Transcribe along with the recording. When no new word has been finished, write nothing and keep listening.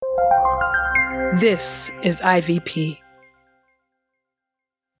This is IVP.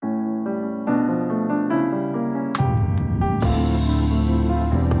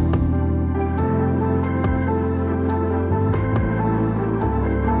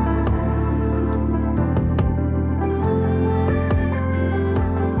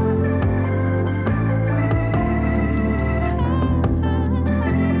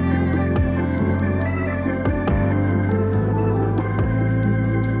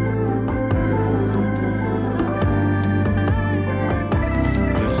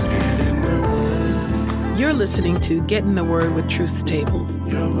 You're listening to Get in the Word with Truth's Table.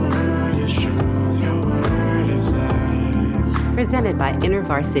 Your word is truth, your word is life. Presented by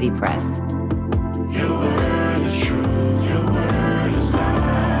InterVarsity Press. Your word is truth, your word is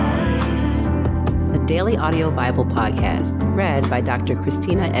life. A daily audio Bible podcast read by Dr.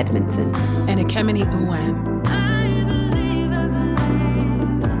 Christina Edmondson And Ekemini Uwan.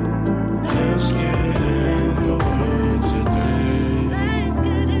 Let's get in the word today.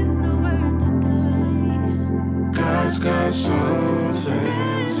 God's got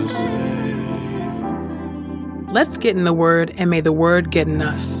something to say. Let's get in the Word, and may the Word get in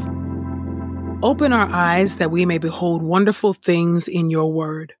us. Open our eyes that we may behold wonderful things in your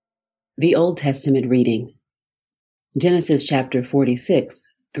Word. The Old Testament reading, Genesis chapter 46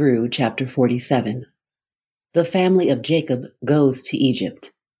 through chapter 47. The family of Jacob goes to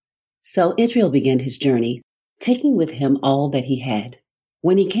Egypt. So Israel began his journey, taking with him all that he had.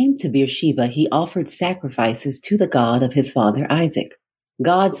 When he came to Beersheba, he offered sacrifices to the God of his father Isaac.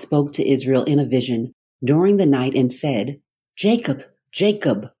 God spoke to Israel in a vision during the night and said, "Jacob,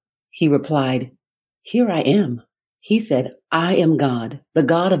 Jacob." He replied, "Here I am." He said, "I am God, the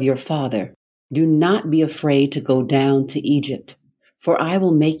God of your father. Do not be afraid to go down to Egypt, for I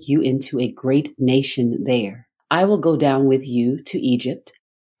will make you into a great nation there. I will go down with you to Egypt,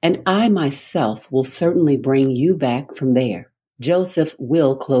 and I myself will certainly bring you back from there. Joseph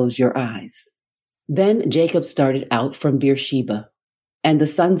will close your eyes." Then Jacob started out from Beersheba, and the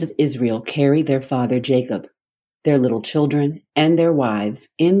sons of Israel carried their father Jacob, their little children, and their wives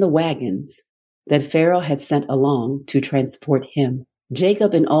in the wagons that Pharaoh had sent along to transport him.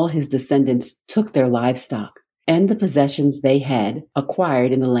 Jacob and all his descendants took their livestock and the possessions they had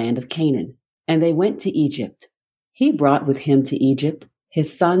acquired in the land of Canaan, and they went to Egypt. He brought with him to Egypt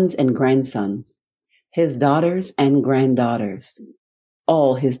his sons and grandsons, his daughters and granddaughters,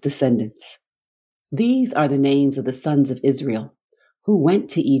 all his descendants. These are the names of the sons of Israel who went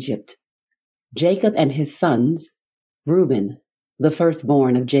to Egypt. Jacob and his sons, Reuben, the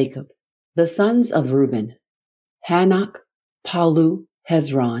firstborn of Jacob. The sons of Reuben, Hanok, Palu,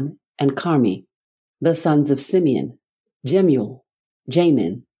 Hezron, and Carmi. The sons of Simeon, Jemuel,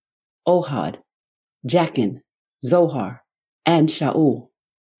 Jamin, Ohad, Jachin, Zohar, and Shaul,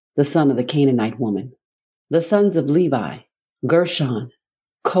 the son of the Canaanite woman. The sons of Levi, Gershon,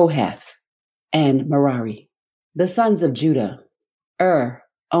 Kohath, and Merari. The sons of Judah,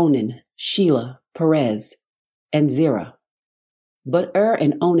 Onan, Shelah, Perez, and Zerah. But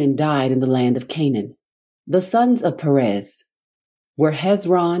and Onan died in the land of Canaan. The sons of Perez were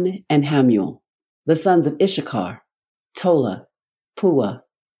Hezron and Hamuel. The sons of Issachar, Tola, Pua,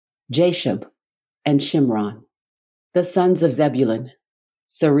 Jashub, and Shimron. The sons of Zebulun,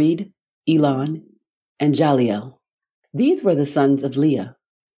 Sarid, Elon, and Jaliel. These were the sons of Leah,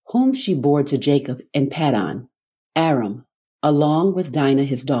 whom she bore to Jacob in Paddan, Aram, along with Dinah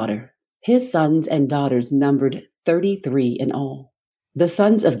his daughter. His sons and daughters numbered 33 in all. The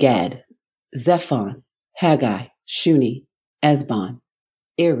sons of Gad, Zephon, Haggai, Shuni, Esbon,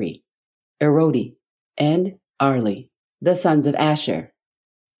 Eri, Erodi, and Arli. The sons of Asher,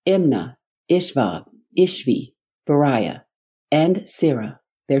 Imnah, Ishvab, Ishvi, Beriah, and Sirah,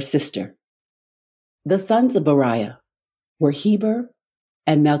 their sister. The sons of Beriah were Heber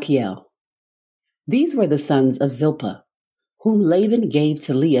and Malchiel. These were the sons of Zilpah, whom Laban gave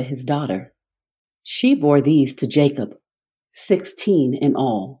to Leah his daughter. She bore these to Jacob, 16 in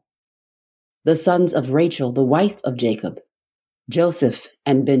all. The sons of Rachel, the wife of Jacob, Joseph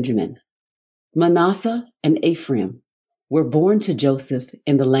and Benjamin. Manasseh and Ephraim were born to Joseph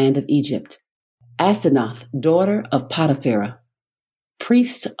in the land of Egypt. Asenath, daughter of Potiphera,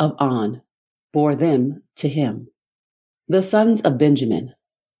 priest of On, bore them to him. The sons of Benjamin,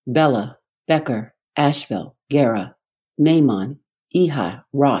 Bela, Becher, Ashbel, Gera, Naaman, Ehi,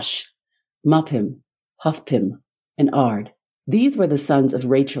 Rosh, Muppim, Huphim, and Ard. These were the sons of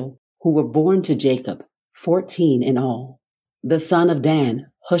Rachel, who were born to Jacob, 14 in all. The son of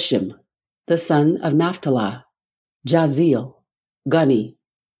Dan, Hushim. The son of Naphtali, Jaziel, Guni,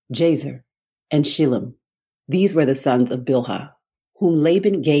 Jazer, and Shillem. These were the sons of Bilhah, whom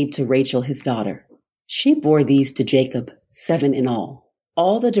Laban gave to Rachel his daughter. She bore these to Jacob, 7 in all.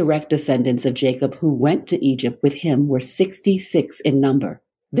 All the direct descendants of Jacob who went to Egypt with him were 66 in number.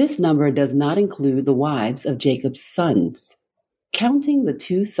 This number does not include the wives of Jacob's sons. Counting the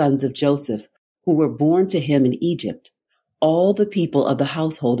 2 sons of Joseph who were born to him in Egypt, all the people of the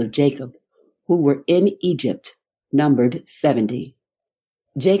household of Jacob who were in Egypt numbered 70.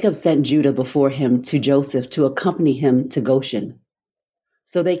 Jacob sent Judah before him to Joseph to accompany him to Goshen.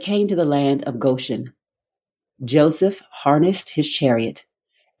 So they came to the land of Goshen. Joseph harnessed his chariot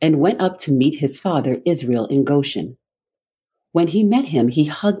and went up to meet his father Israel in Goshen. When he met him, he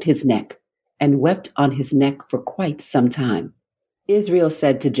hugged his neck and wept on his neck for quite some time. Israel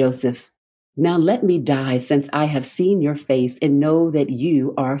said to Joseph, "Now let me die, since I have seen your face and know that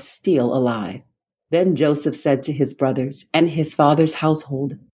you are still alive." Then Joseph said to his brothers and his father's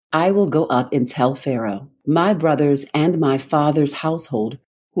household, "I will go up and tell Pharaoh, my brothers and my father's household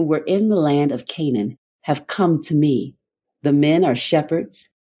who were in the land of Canaan have come to me. The men are shepherds.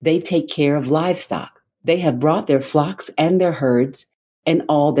 They take care of livestock. They have brought their flocks and their herds and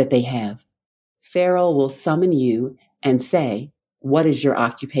all that they have. Pharaoh will summon you and say, 'What is your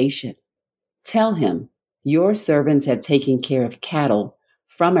occupation?' Tell him, 'Your servants have taken care of cattle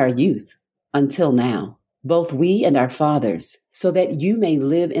from our youth until now, both we and our fathers, so that you may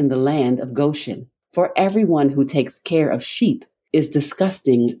live in the land of Goshen. For everyone who takes care of sheep is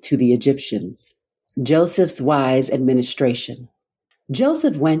disgusting to the Egyptians." Joseph's wise administration.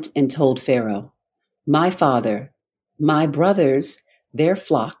 Joseph went and told Pharaoh, "My father, my brothers, their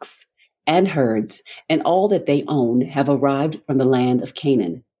flocks and herds, and all that they own have arrived from the land of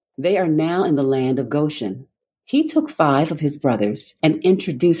Canaan. They are now in the land of Goshen." He took 5 of his brothers and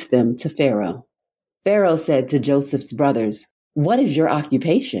introduced them to Pharaoh. Pharaoh said to Joseph's brothers, "What is your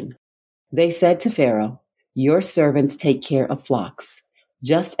occupation?" They said to Pharaoh, "Your servants take care of flocks,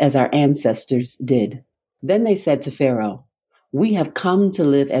 just as our ancestors did." Then they said to Pharaoh, "We have come to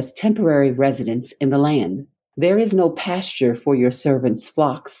live as temporary residents in the land. There is no pasture for your servants'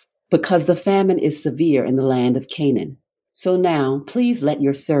 flocks, because the famine is severe in the land of Canaan. So now, please let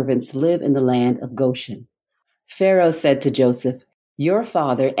your servants live in the land of Goshen." Pharaoh said to Joseph, "Your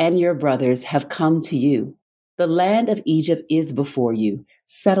father and your brothers have come to you. The land of Egypt is before you.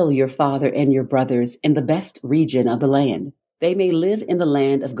 Settle your father and your brothers in the best region of the land. They may live in the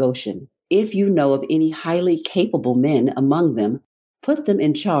land of Goshen. If you know of any highly capable men among them, put them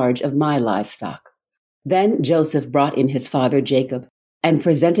in charge of my livestock." Then Joseph brought in his father Jacob and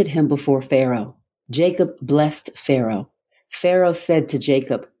presented him before Pharaoh. Jacob blessed Pharaoh. Pharaoh said to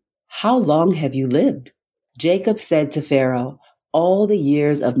Jacob, "How long have you lived?" Jacob said to Pharaoh, "All the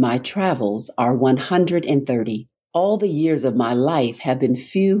years of my travels are 130. All the years of my life have been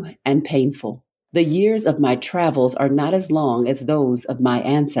few and painful. The years of my travels are not as long as those of my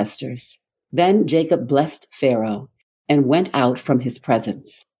ancestors." Then Jacob blessed Pharaoh and went out from his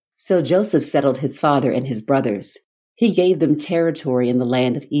presence. So Joseph settled his father and his brothers. He gave them territory in the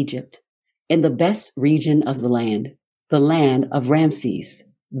land of Egypt, in the best region of the land of Ramses,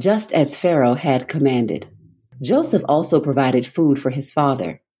 just as Pharaoh had commanded. Joseph also provided food for his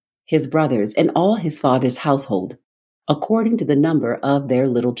father, his brothers, and all his father's household, according to the number of their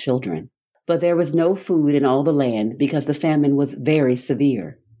little children. But there was no food in all the land because the famine was very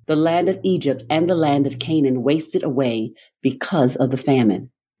severe. The land of Egypt and the land of Canaan wasted away because of the famine.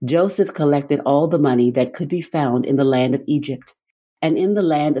 Joseph collected all the money that could be found in the land of Egypt and in the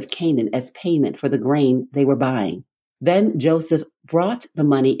land of Canaan as payment for the grain they were buying. Then Joseph brought the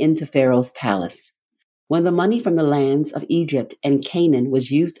money into Pharaoh's palace. When the money from the lands of Egypt and Canaan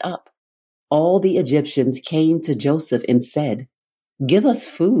was used up, all the Egyptians came to Joseph and said, "Give us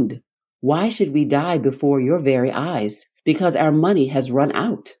food. Why should we die before your very eyes? Because our money has run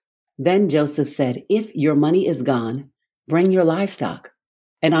out." Then Joseph said, "If your money is gone, bring your livestock,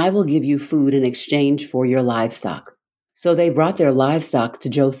 and I will give you food in exchange for your livestock." So they brought their livestock to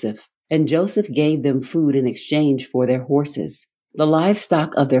Joseph, and Joseph gave them food in exchange for their horses, the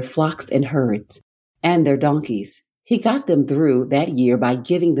livestock of their flocks and herds, and their donkeys. He got them through that year by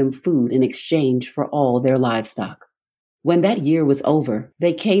giving them food in exchange for all their livestock. When that year was over,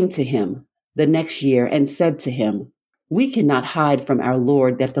 they came to him the next year and said to him, "We cannot hide from our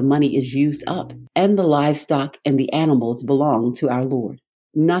Lord that the money is used up, and the livestock and the animals belong to our Lord.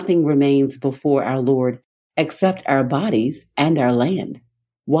 Nothing remains before our Lord except our bodies and our land.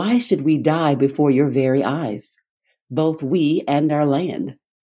 Why should we die before your very eyes, both we and our land?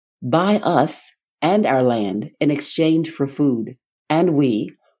 Buy us and our land in exchange for food, and we,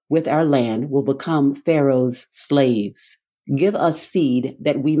 with our land, will become Pharaoh's slaves. Give us seed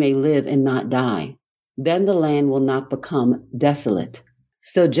that we may live and not die." Then the land will not become desolate.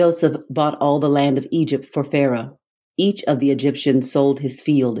 So Joseph bought all the land of Egypt for Pharaoh. Each of the Egyptians sold his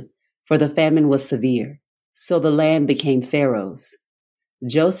field, for the famine was severe. So the land became Pharaoh's.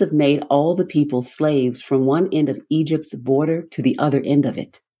 Joseph made all the people slaves from one end of Egypt's border to the other end of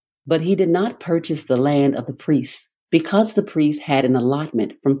it. But he did not purchase the land of the priests, because the priests had an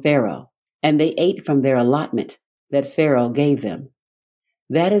allotment from Pharaoh, and they ate from their allotment that Pharaoh gave them.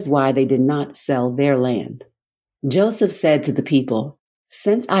 That is why they did not sell their land. Joseph said to the people,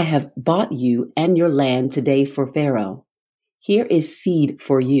 "Since I have bought you and your land today for Pharaoh, here is seed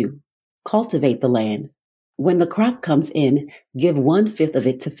for you. Cultivate the land. When the crop comes in, give 1/5 of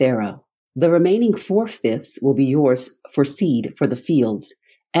it to Pharaoh. The remaining 4/5 will be yours for seed for the fields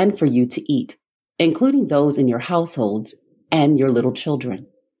and for you to eat, including those in your households and your little children."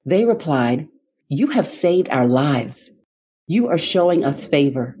 They replied, "You have saved our lives. You are showing us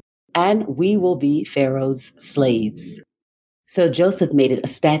favor, and we will be Pharaoh's slaves." So Joseph made it a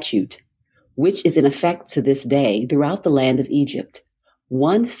statute, which is in effect to this day throughout the land of Egypt.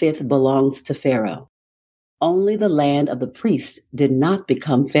 1/5 belongs to Pharaoh. Only the land of the priests did not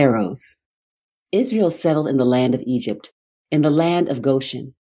become Pharaoh's. Israel settled in the land of Egypt, in the land of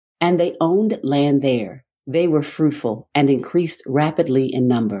Goshen, and they owned land there. They were fruitful and increased rapidly in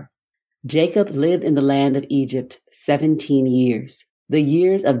number. Jacob lived in the land of Egypt 17 years. The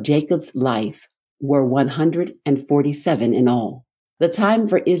years of Jacob's life were 147 in all. The time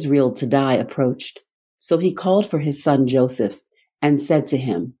for Israel to die approached. So he called for his son Joseph and said to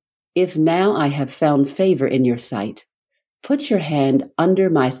him, "If now I have found favor in your sight, put your hand under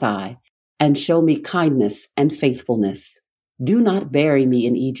my thigh and show me kindness and faithfulness. Do not bury me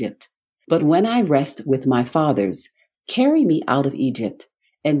in Egypt, but when I rest with my fathers, carry me out of Egypt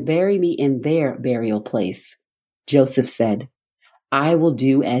and bury me in their burial place." Joseph said, "I will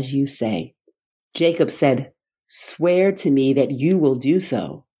do as you say." Jacob said, "Swear to me that you will do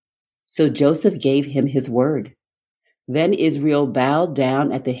so." So Joseph gave him his word. Then Israel bowed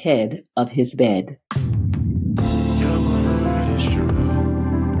down at the head of his bed. Your word is true.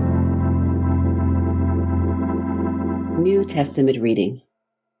 New Testament reading.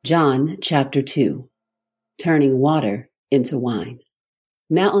 John chapter 2. Turning water into wine.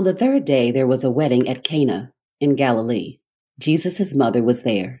 Now on the third day there was a wedding at Cana in Galilee. Jesus' mother was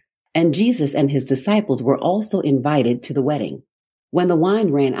there, and Jesus and his disciples were also invited to the wedding. When the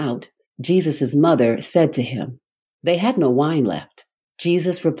wine ran out, Jesus' mother said to him, "They have no wine left."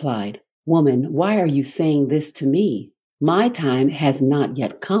 Jesus replied, "Woman, why are you saying this to me? My time has not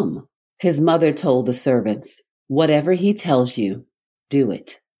yet come." His mother told the servants, "Whatever he tells you, do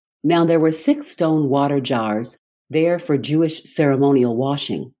it." Now there were 6 stone water jars there for Jewish ceremonial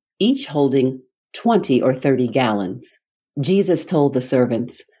washing, each holding 20 or 30 gallons. Jesus told the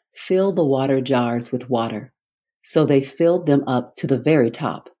servants, "Fill the water jars with water." So they filled them up to the very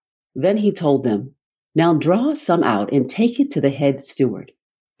top. Then he told them, "Now draw some out and take it to the head steward."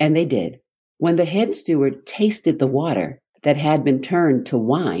 And they did. When the head steward tasted the water that had been turned to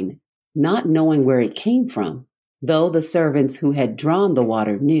wine, not knowing where it came from, though the servants who had drawn the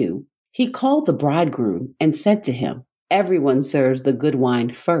water knew, he called the bridegroom and said to him, "Everyone serves the good wine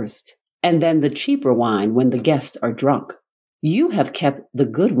first, and then the cheaper wine when the guests are drunk. You have kept the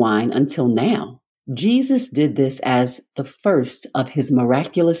good wine until now." Jesus did this as the first of his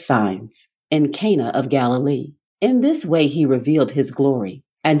miraculous signs in Cana of Galilee. In this way he revealed his glory,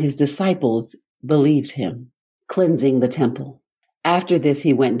 and his disciples believed him, cleansing the temple. After this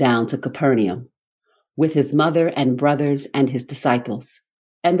he went down to Capernaum with his mother and brothers and his disciples,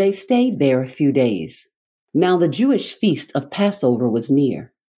 and they stayed there a few days. Now the Jewish feast of Passover was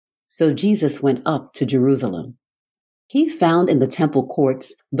near, so Jesus went up to Jerusalem. He found in the temple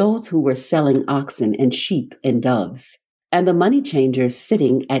courts those who were selling oxen and sheep and doves, and the money changers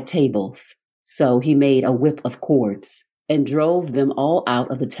sitting at tables. So he made a whip of cords and drove them all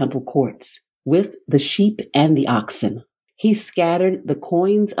out of the temple courts with the sheep and the oxen. He scattered the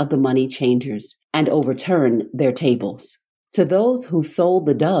coins of the money changers and overturned their tables. To those who sold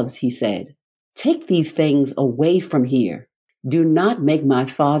the doves, he said, "Take these things away from here. Do not make my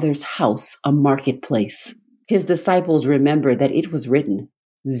Father's house a marketplace." His disciples remembered that it was written,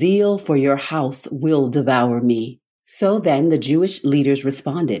 "Zeal for your house will devour me." So then the Jewish leaders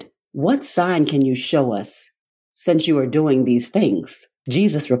responded, "What sign can you show us, since you are doing these things?"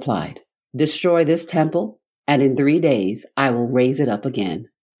 Jesus replied, "Destroy this temple, and in 3 days I will raise it up again."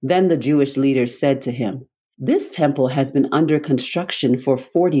 Then the Jewish leaders said to him, "This temple has been under construction for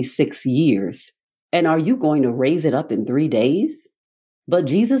 46 years, and are you going to raise it up in 3 days?" But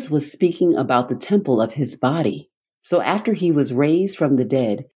Jesus was speaking about the temple of his body. So after he was raised from the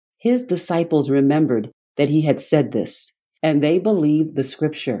dead, His disciples remembered that he had said this, and they believed the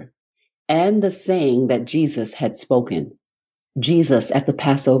scripture and the saying that Jesus had spoken. Jesus at the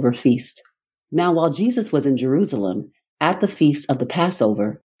Passover feast. Now, while Jesus was in Jerusalem at the feast of the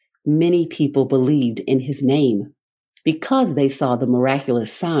Passover, many people believed in his name because they saw the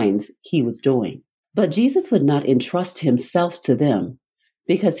miraculous signs he was doing. But Jesus would not entrust himself to them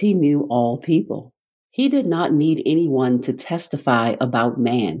because he knew all people. He did not need anyone to testify about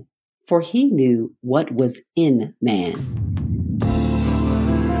man, for he knew what was in man.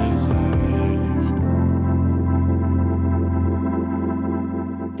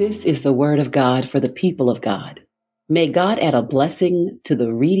 This is the word of God for the people of God. May God add a blessing to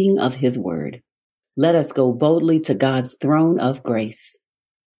the reading of his word. Let us go boldly to God's throne of grace.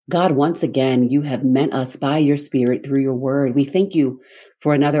 God, once again, you have met us by your Spirit through your word. We thank you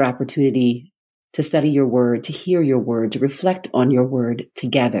for another opportunity to study your word, to hear your word, to reflect on your word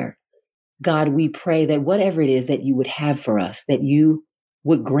together. God, we pray that whatever it is that you would have for us, that you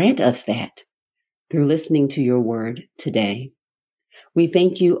would grant us that through listening to your word today. We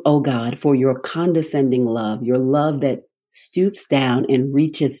thank you, O God, for your condescending love, your love that stoops down and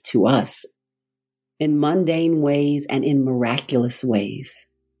reaches to us in mundane ways and in miraculous ways.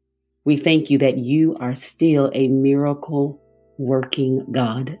 We thank you that you are still a miracle working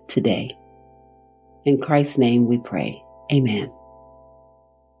God today. In Christ's name we pray. Amen.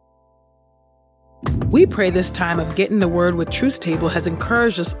 We pray this time of Getting the Word with Truth Table has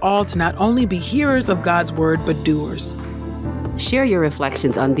encouraged us all to not only be hearers of God's word, but doers. Share your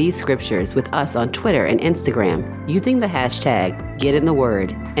reflections on these scriptures with us on Twitter and Instagram using the hashtag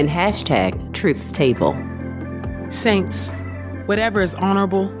 #GetInTheWord and hashtag #TruthsTable. Saints, whatever is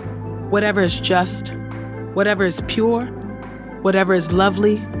honorable, whatever is just, whatever is pure, whatever is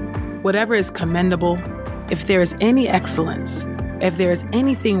lovely, whatever is commendable, if there is any excellence, if there is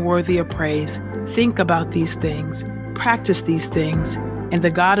anything worthy of praise, think about these things, practice these things, and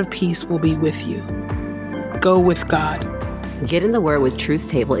the God of peace will be with you. Go with God. Get in the Word with Truth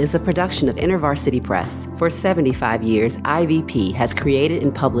Table is a production of InterVarsity Press. For 75 years, IVP has created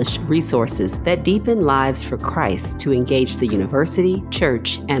and published resources that deepen lives for Christ to engage the university,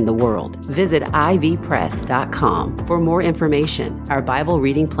 church, and the world. Visit ivpress.com for more information. Our Bible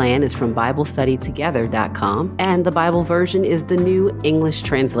reading plan is from BibleStudyTogether.com, and the Bible version is the New English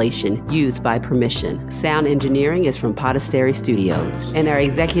Translation used by permission. Sound engineering is from Podastery Studios, and our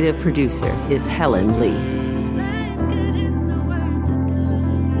executive producer is Helen Lee.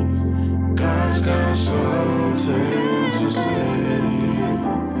 God's got something to say.